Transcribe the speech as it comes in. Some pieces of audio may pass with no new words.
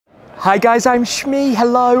Hi guys, I'm Shmi,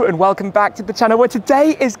 hello and welcome back to the channel where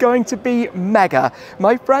today is going to be mega.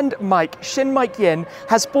 My friend Mike, Shin Mike Yin,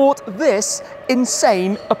 has bought this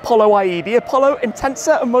insane Apollo IE, the Apollo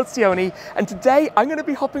Intensa Emozione, and today I'm going to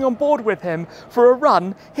be hopping on board with him for a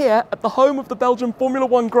run here at the home of the Belgium Formula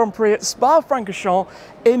 1 Grand Prix at Spa-Francorchamps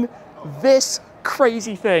in this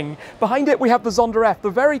crazy thing. Behind it we have the Zonda F, the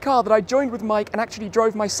very car that I joined with Mike and actually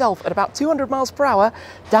drove myself at about 200 miles per hour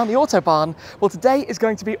down the Autobahn. Well, today is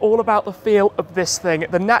going to be all about the feel of this thing.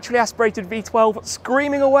 The naturally aspirated V12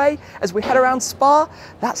 screaming away as we head around Spa.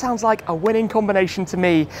 That sounds like a winning combination to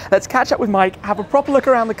me. Let's catch up with Mike, have a proper look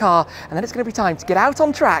around the car, and then it's going to be time to get out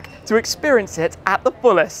on track to experience it at the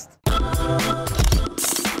fullest.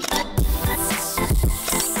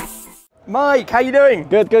 Mike, how you doing?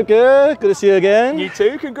 Good, good, good. Good to see you again. You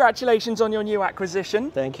too. Congratulations on your new acquisition.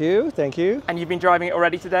 Thank you, thank you. And you've been driving it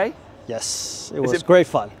already today? Yes, it was great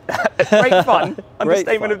fun. Great fun?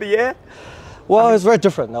 Understatement of the year? Well, it's very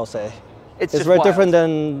different, I'll say. It's very different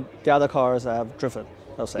than the other cars I've driven,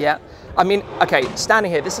 I'll say. Yeah. I mean, okay, standing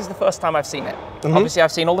here, this is the first time I've seen it. Obviously,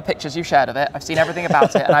 I've seen all the pictures you've shared of it. I've seen everything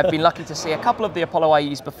about it, and I've been lucky to see a couple of the Apollo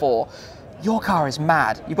IEs before. Your car is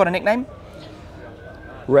mad. You've got a nickname?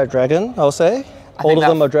 Red Dragon, I'll say. All of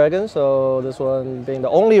them are dragons, so this one being the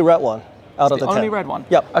only red one out of the 10. Only red one?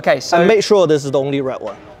 Yep. Okay, so... And make sure this is the only red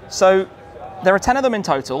one. So, there are 10 of them in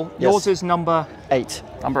total. Yes. Yours is number... 8.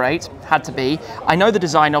 Number 8, had to be. I know the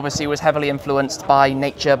design obviously was heavily influenced by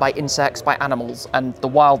nature, by insects, by animals, and the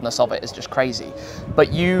wildness of it is just crazy.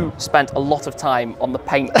 But you spent a lot of time on the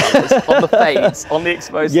paint colors, on the fades, on the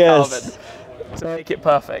exposed carbon to make it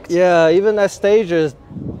perfect. Yeah, even at stages,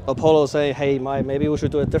 Apollo say, hey Mike, maybe we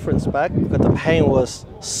should do a different spec, because the paint was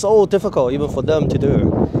so difficult even for them to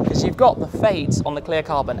do. Because you've got the fades on the clear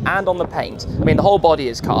carbon and on the paint. I mean, the whole body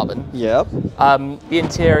is carbon. Yep. The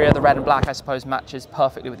interior, the red and black, I suppose, matches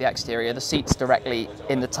perfectly with the exterior. The seat's directly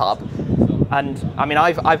in the tub. And I mean,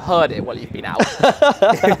 I've heard it while you've been out.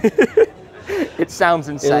 It sounds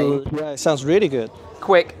insane. Yeah, it sounds really good.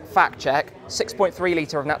 Quick fact check, 6.3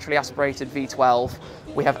 litre of naturally aspirated V12.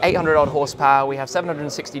 We have 800 odd horsepower, we have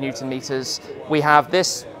 760 Newton meters. We have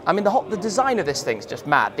this, I mean, the design of this thing's just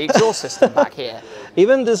mad. The exhaust system back here.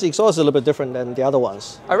 Even this exhaust is a little bit different than the other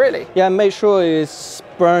ones. Oh, really? Yeah, make sure it's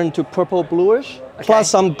burned to purple bluish, plus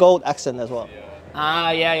some gold accent as well. Ah,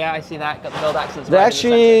 yeah, I see that. Got the gold accents. They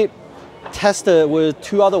actually tested with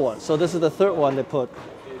 2 other ones, so this is the 3rd one they put.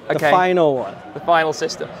 The final one. The final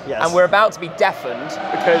system. Yes. And we're about to be deafened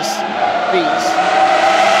because these.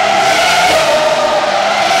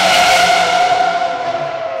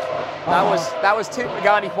 That was 2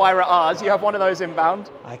 Pagani Huayra Rs. You have one of those inbound.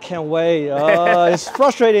 I can't wait. It's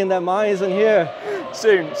frustrating that mine isn't here.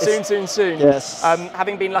 Soon. Yes.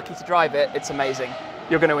 Having been lucky to drive it, it's amazing.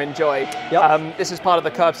 You're going to enjoy. Yep. This is part of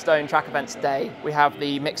the Curbstone track events day. We have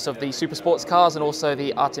the mix of the super sports cars and also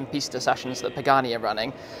the Arte and Pista sessions that Pagani are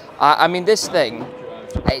running. I mean, this thing,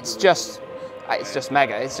 it's just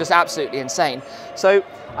mega. It's just absolutely insane. So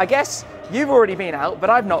I guess you've already been out, but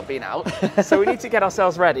I've not been out. So we need to get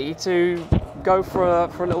ourselves ready to go for a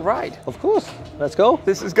little ride. Of course. Let's go.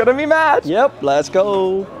 This is going to be mad. Yep, let's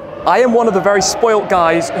go. I am one of the very spoilt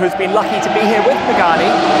guys who's been lucky to be here with Pagani.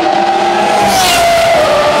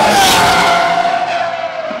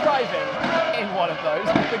 Driving in one of those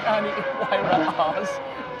Pagani Huayra Rs,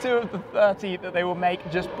 2 of the 30 that they will make,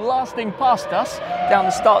 just blasting past us down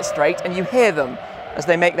the start straight, and you hear them as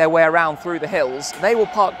they make their way around through the hills. They will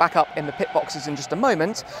park back up in the pit boxes in just a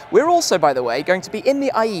moment. We're also, by the way, going to be in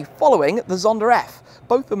the IE following the Zonda F.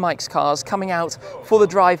 Both of Mike's cars coming out for the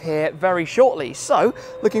drive here very shortly. So,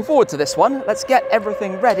 looking forward to this one. Let's get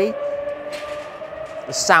everything ready.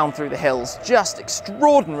 The sound through the hills, just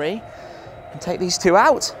extraordinary. And take these 2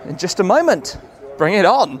 out in just a moment. Bring it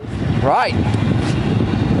on. Right.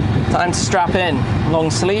 Time to strap in. Long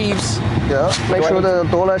sleeves. Yeah, make sure the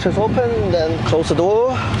door latch is open, then close the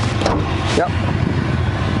door. Yep.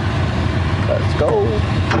 Let's go.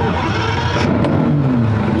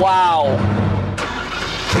 Wow.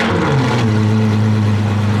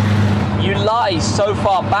 You lie so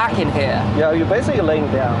far back in here. Yeah, you're basically laying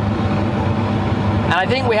down. And I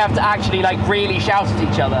think we have to actually like really shout at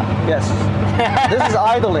each other. Yes. This is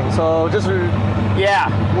idling, so just yeah.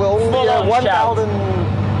 We're only at 1,000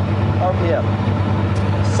 RPM.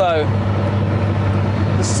 So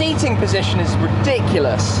the seating position is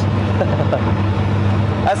ridiculous.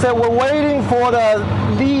 I said we're waiting for the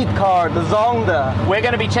lead car, the Zonda. We're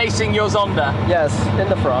going to be chasing your Zonda. Yes, in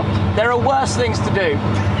the front. There are worse things to do.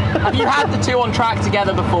 Have you had the 2 on track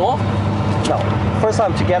together before? No, first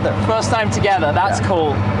time together. First time together, that's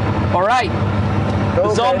cool. All right, the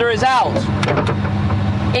Zonda is out.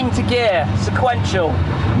 into gear, sequential,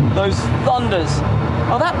 those thunders.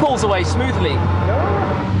 Oh, that pulls away smoothly.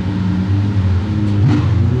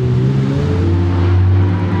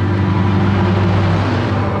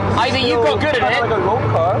 Either you've got good at it. Like a road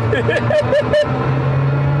car.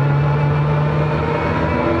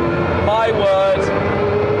 My word.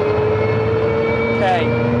 Okay.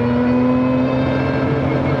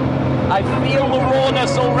 I feel the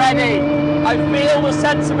rawness already. I feel the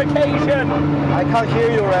sense of occasion. I can't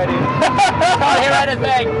hear you already. Can't hear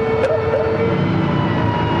anything.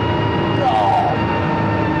 Oh.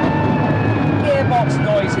 Gearbox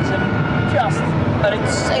noises are just an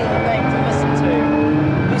insane thing to listen to.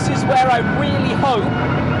 This is where I really hope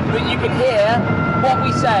that you can hear what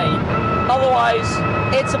we say. Otherwise,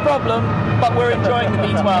 it's a problem, but we're enjoying the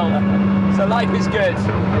V12. So life is good.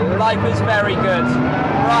 Life is very good.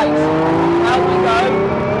 Right, out we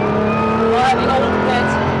go. Via the old pit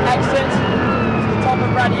exit to the top of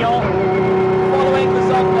Radion, following the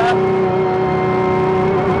Zonda.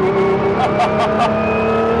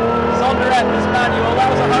 Zonda F is manual, that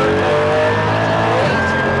was a hurricane.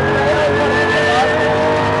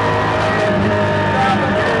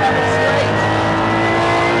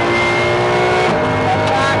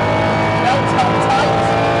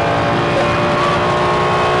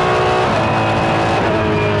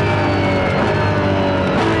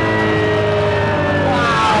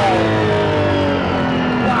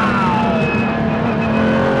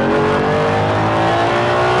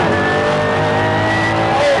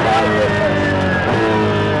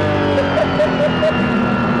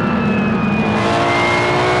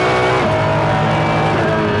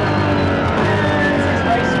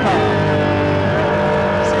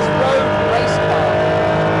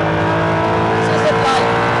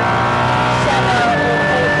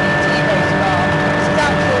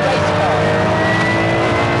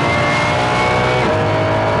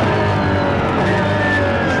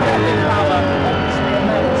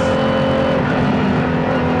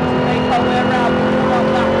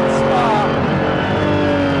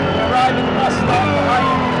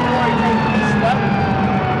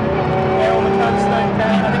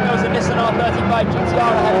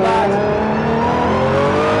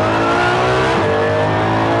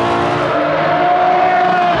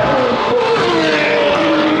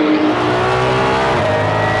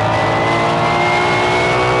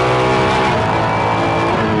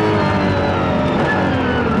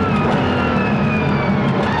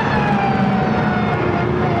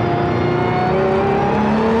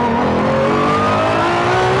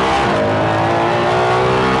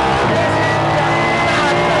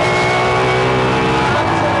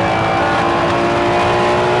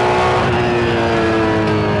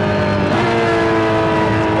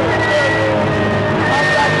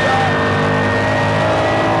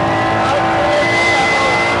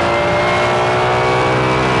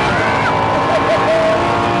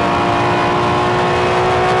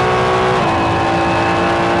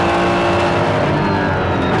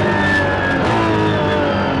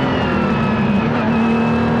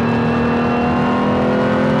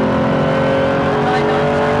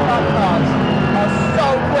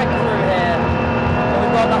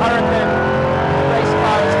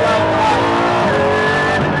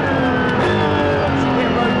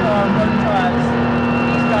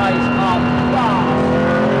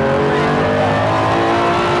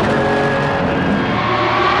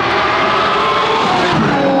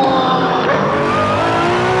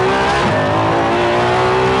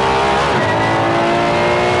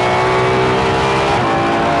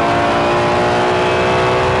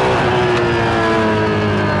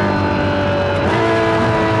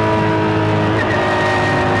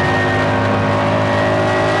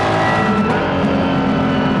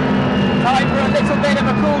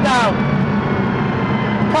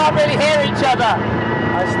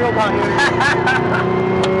 I still can't hear you.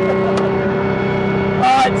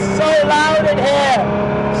 Oh, it's so loud in here.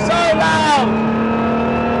 So loud.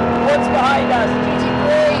 What's behind us? GT3.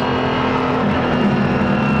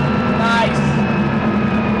 Nice.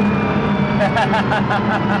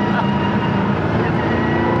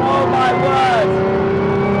 Oh my word.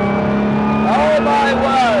 Oh my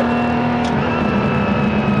word.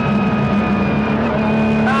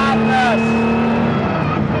 Madness.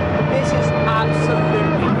 This is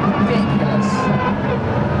absolutely ridiculous.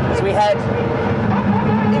 As we head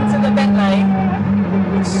into the pit lane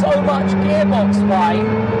with so much gearbox whine.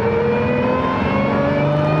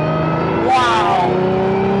 Wow.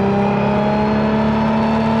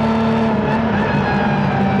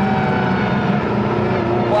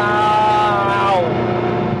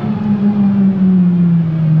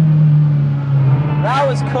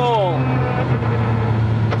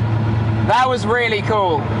 That was really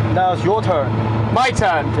cool. Now it's your turn. My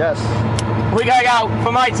turn. Yes. We're going out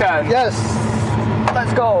for my turn. Yes.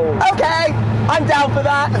 Let's go. Okay, I'm down for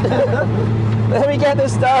that. Let me get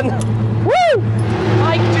this done. Woo!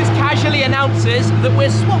 Mike just casually announces that we're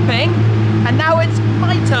swapping, and now it's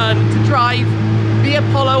my turn to drive the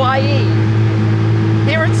Apollo IE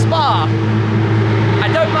here at Spa. I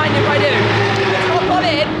don't mind if I do. Let's hop on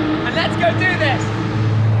in and let's go do this.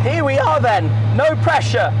 Here we are then, no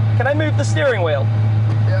pressure. Can I move the steering wheel?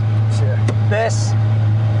 Yeah, sure. This.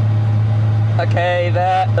 Okay,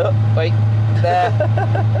 there. Oh, wait, there.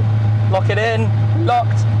 Lock it in,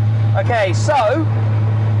 locked. Okay, so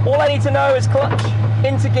all I need to know is clutch,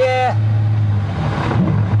 into gear,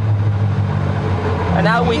 and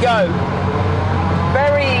out we go.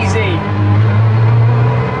 Very easy.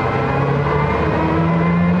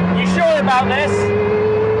 You sure about this?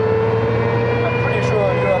 I'm pretty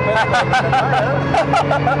sure you're a better than I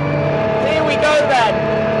am. Here we go then.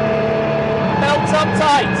 Belts up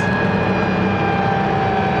tight.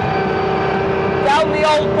 Down the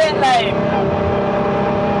old pit lane.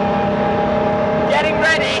 Getting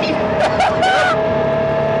ready.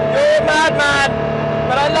 You're a madman,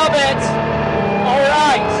 but I love it. All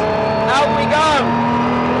right, out we go.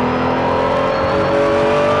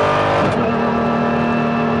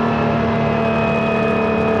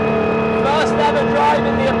 First ever drive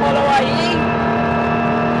in the Apollo IE,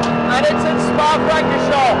 and it's in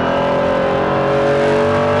Spa-Francorchamps.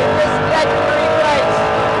 In this legendary place,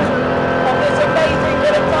 on this amazing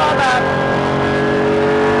bit of tarmac.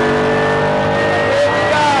 Here we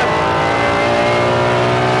go.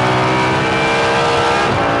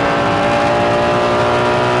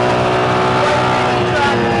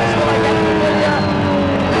 Track, just so I get familiar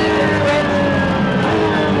into it.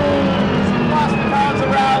 Some faster cars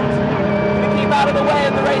around. Gonna keep out of the way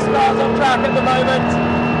of the race cars on track at the moment.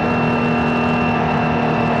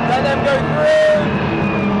 Let them go through.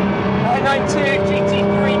 992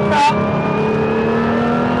 GT3 Cup.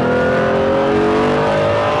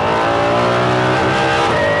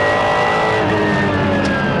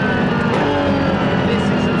 This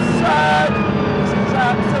is absurd. This is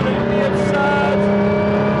absolutely absurd.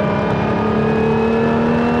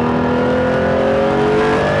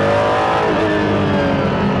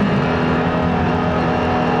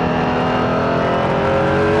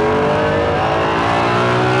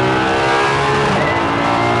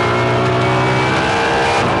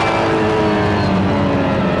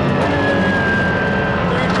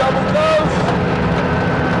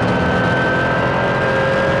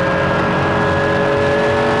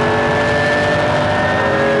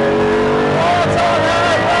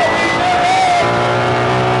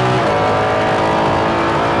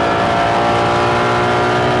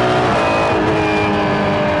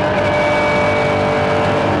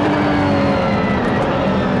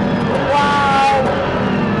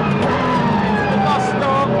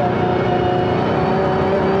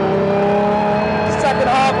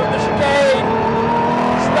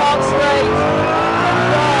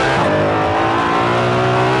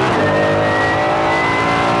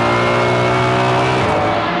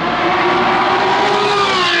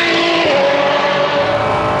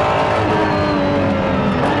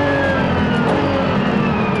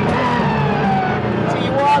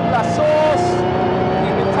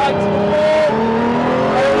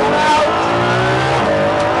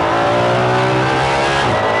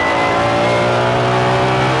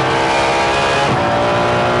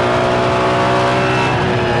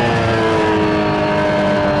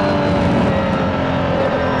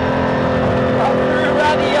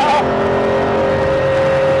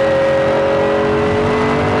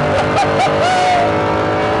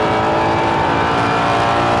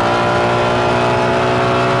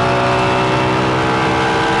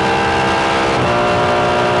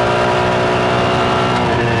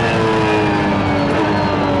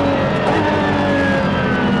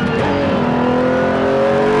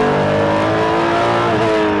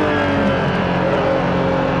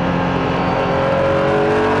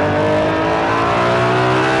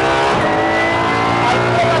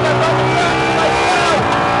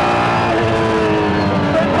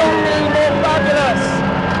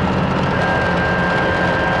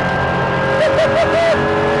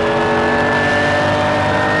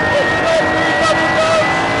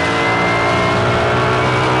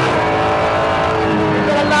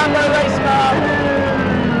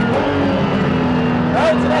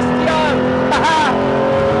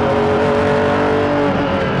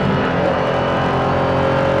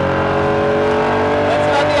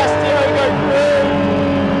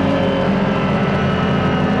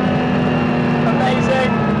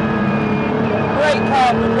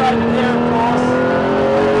 driving here, of course.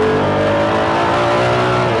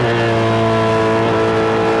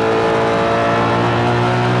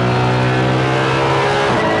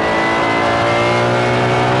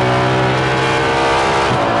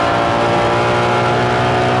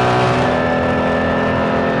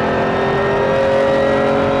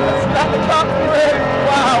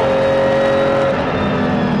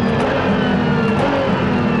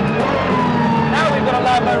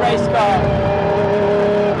 Race car.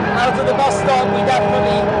 Out of the bus stop, we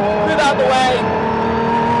definitely move out the way,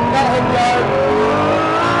 let him go,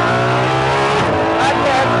 and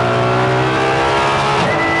then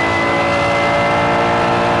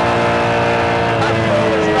how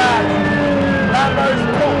cool is that? Lambo's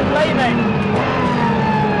caught flaming.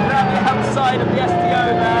 We're at the outside of the STO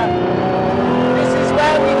there. This is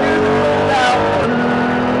where we do the cool down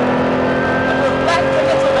and reflect a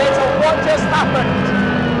little bit on what just happened.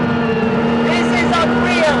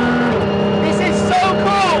 Unreal! This is so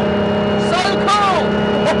cool! So cool!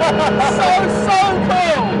 so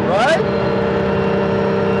cool! Right?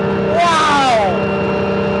 Wow!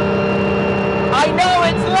 I know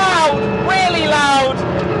it's loud, really loud!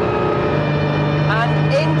 And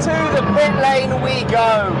into the pit lane we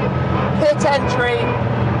go. Pit entry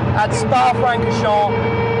at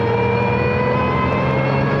Spa-Francorchamps.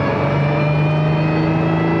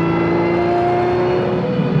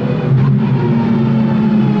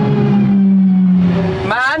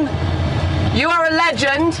 You are a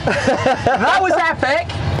legend. That was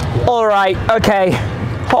epic. All right, okay,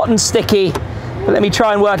 hot and sticky, but let me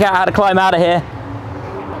try and work out how to climb out of here.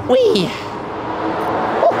 Whee!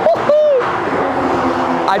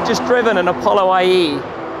 I've just driven an Apollo IE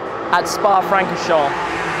at Spa-Francorchamps.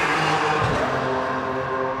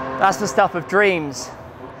 That's the stuff of dreams,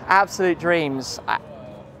 absolute dreams.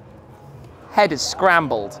 Head is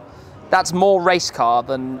scrambled. That's more race car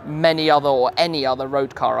than many other or any other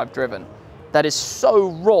road car I've driven. That is so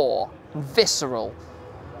raw and visceral,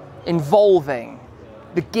 involving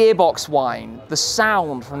the gearbox whine, the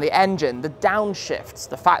sound from the engine, the downshifts,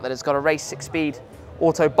 the fact that it's got a race 6-speed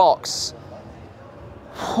auto box.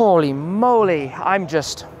 Holy moly,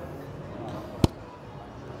 it's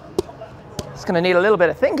gonna need a little bit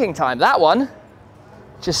of thinking time, that one.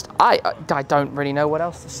 I don't really know what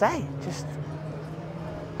else to say.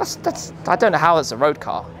 I don't know how it's a road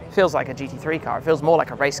car. It feels like a GT3 car. It feels more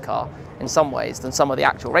like a race car in some ways than some of the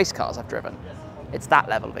actual race cars I've driven. It's that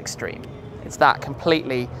level of extreme. It's that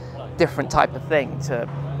completely different type of thing to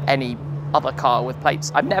any other car with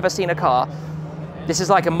plates. I've never seen a car. This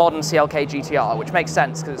is like a modern CLK GTR, which makes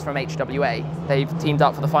sense because it's from HWA. They've teamed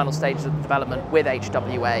up for the final stages of the development with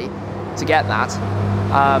HWA to get that,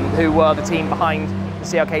 who were the team behind the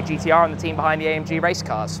CLK GTR and the team behind the AMG race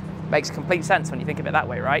cars. Makes complete sense when you think of it that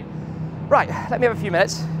way, right? Right, let me have a few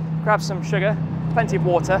minutes, grab some sugar, plenty of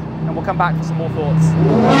water, and we'll come back for some more thoughts.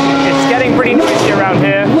 It's getting pretty noisy around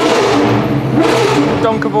here.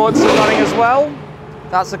 Donker boards are running as well.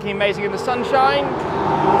 That's looking amazing in the sunshine.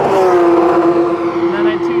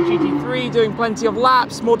 NA V12 GT3 doing plenty of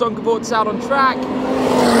laps, more donker boards out on track.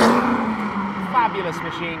 Fabulous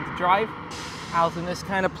machine to drive out in this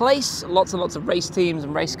kind of place. Lots and lots of race teams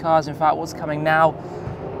and race cars. In fact, what's coming now?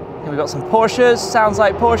 Here we've got some Porsches, sounds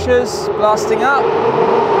like Porsches, blasting up.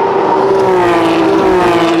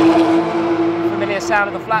 Familiar sound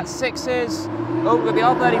of the flat sixes. Oh, we've got the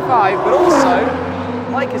R35, but also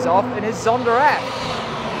Mike is off in his Zonda F.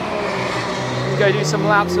 Let's go do some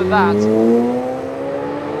laps with that.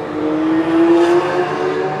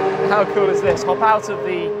 How cool is this? Hop out of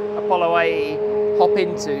the Apollo IE, hop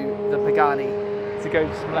into the Pagani to go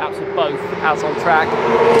do some laps with both out on track.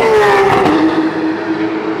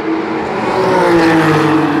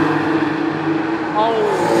 Whole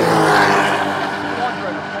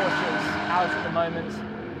quadrant of Porsches out at the moment,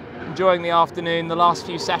 enjoying the afternoon, the last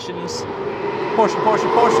few sessions. Porsche, Porsche,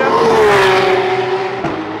 Porsche.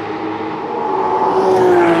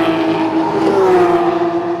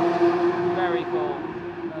 Very cool.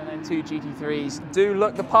 And then two GT3s do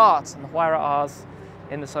look the part, and the Huayra Rs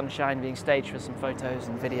in the sunshine being staged for some photos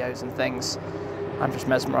and videos and things. I'm just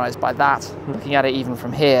mesmerized by that. Looking at it even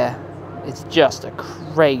from here, it's just a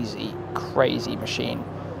crazy, crazy machine.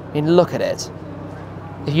 I mean, look at it.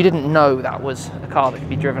 If you didn't know that was a car that could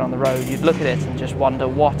be driven on the road, you'd look at it and just wonder,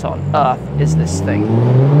 what on earth is this thing?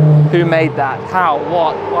 Who made that? How?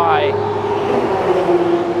 What? Why?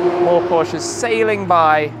 More Porsches sailing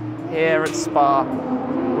by here at Spa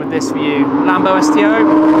with this view. Lambo STO.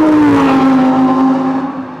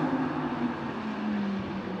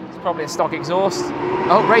 It's probably a stock exhaust.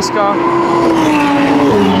 Oh, race car.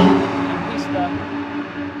 Pista.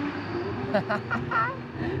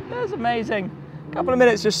 That's amazing. A couple of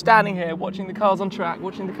minutes just standing here, watching the cars on track,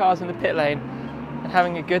 watching the cars in the pit lane, and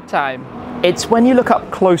having a good time. It's when you look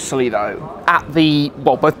up closely though, at the,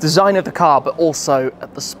 well, both design of the car, but also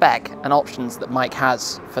at the spec and options that Mike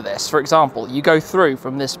has for this. For example, you go through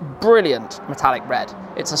from this brilliant metallic red.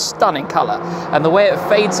 It's a stunning color. And the way it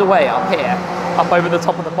fades away up here, up over the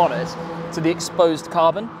top of the bonnet, to the exposed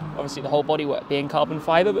carbon, obviously the whole bodywork being carbon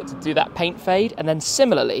fiber, but to do that paint fade. And then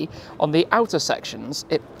similarly, on the outer sections,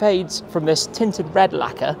 it fades from this tinted red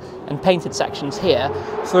lacquer and painted sections here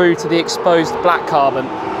through to the exposed black carbon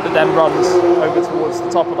that then runs over towards the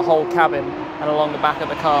top of the whole cabin and along the back of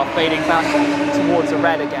the car, fading back towards the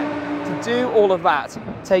red again. To do all of that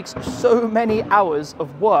takes so many hours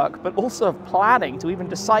of work, but also of planning to even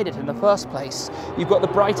decide it in the first place. You've got the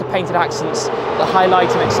brighter painted accents that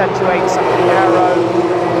highlight and accentuate some of the aero,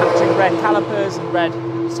 matching red calipers and red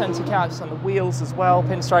center caps on the wheels as well,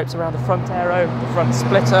 pinstripes around the front aero, the front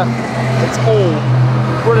splitter. It's all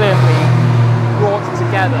brilliantly brought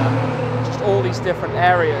together, just all these different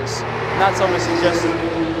areas. And that's obviously just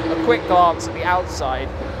a quick glance at the outside.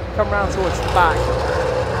 Come round towards the back.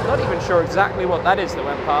 Not even sure exactly what that is that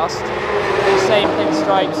went past. The same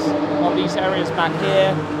pinstripes on these areas back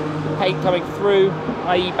here, the paint coming through,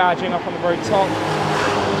 i.e. badging up on the road top.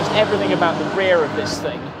 Just everything about the rear of this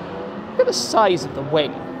thing. Look at the size of the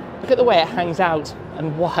wing. Look at the way it hangs out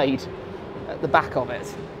and wide at the back of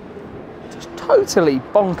it. Just totally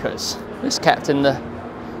bonkers. This kept in the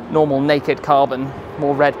normal naked carbon,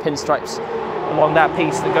 more red pinstripes along that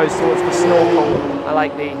piece that goes towards the snorkel. I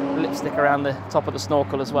like the lipstick around the top of the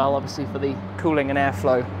snorkel as well, obviously for the cooling and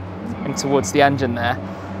airflow in towards the engine there.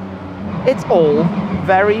 It's all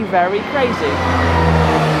very, very crazy.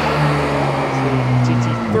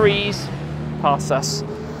 GT3s pass us.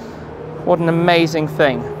 What an amazing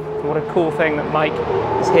thing. What a cool thing that Mike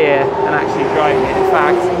is here and actually driving it. In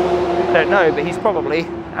fact, I don't know, but he's probably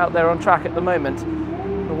out there on track at the moment.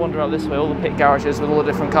 We'll wander up this way, all the pit garages with all the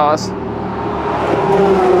different cars.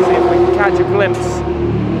 See if we can catch a glimpse of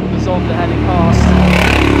the Zonda heading past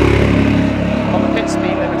on the pit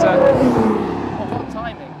speed limiter. Oh, what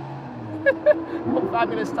timing! What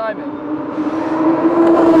fabulous timing!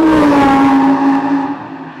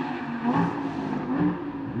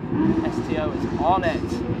 STO is on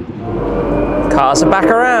it. Cars are back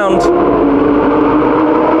around.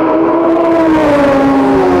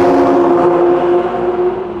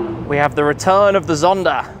 We have the return of the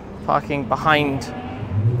Zonda, parking behind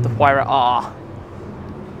the Huayra R.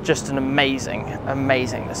 Just an amazing,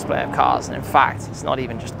 amazing display of cars. And in fact, it's not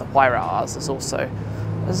even just the Huayra Rs, there's also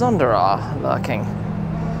a Zonda R lurking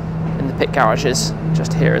in the pit garages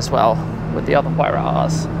just here as well with the other Huayra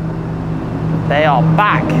Rs. They are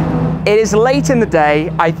back. It is late in the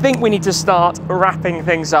day. I think we need to start wrapping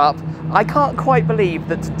things up. I can't quite believe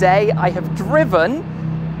that today I have driven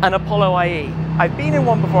an Apollo IE. I've been in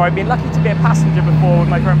one before. I've been lucky to be a passenger before with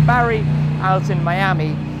my friend Barry out in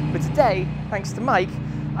Miami. But today, thanks to Mike,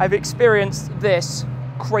 I've experienced this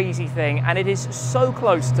crazy thing, and it is so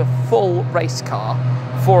close to full race car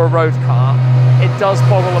for a road car. It does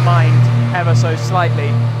boggle the mind ever so slightly.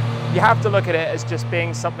 You have to look at it as just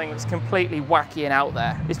being something that's completely wacky and out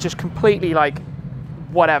there. It's just completely like,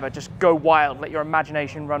 whatever, just go wild, let your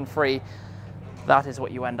imagination run free. That is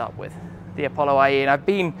what you end up with, the Apollo IE. And I've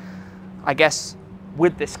been, I guess,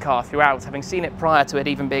 with this car throughout, having seen it prior to it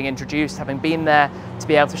even being introduced, having been there to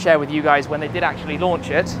be able to share with you guys when they did actually launch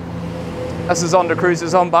it. As the Zonda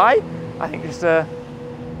cruises on by, I think just a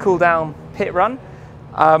cool down pit run.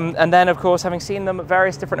 And then of course, having seen them at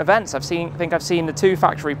various different events, I think I've seen the 2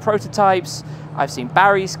 factory prototypes, I've seen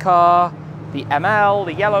Barry's car, the ML,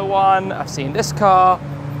 the yellow one, I've seen this car.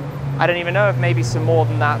 I don't even know if maybe some more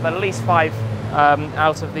than that, but at least 5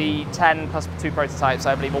 out of the 10 plus 2 prototypes,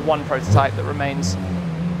 I believe, or 1 prototype that remains.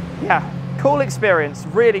 Yeah, cool experience,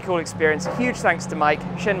 really cool experience. A huge thanks to Mike,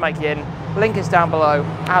 Shin Mike Yin. Link is down below,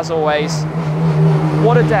 as always.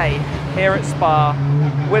 What a day here at Spa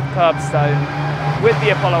with Curbstone, with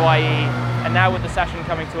the Apollo IE, and now with the session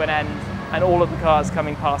coming to an end and all of the cars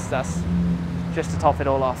coming past us, just to top it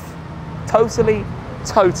all off. Totally,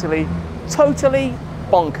 totally, totally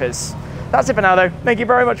bonkers. That's it for now though. Thank you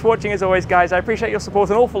very much for watching as always, guys. I appreciate your support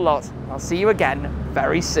an awful lot. I'll see you again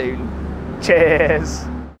very soon. Cheers.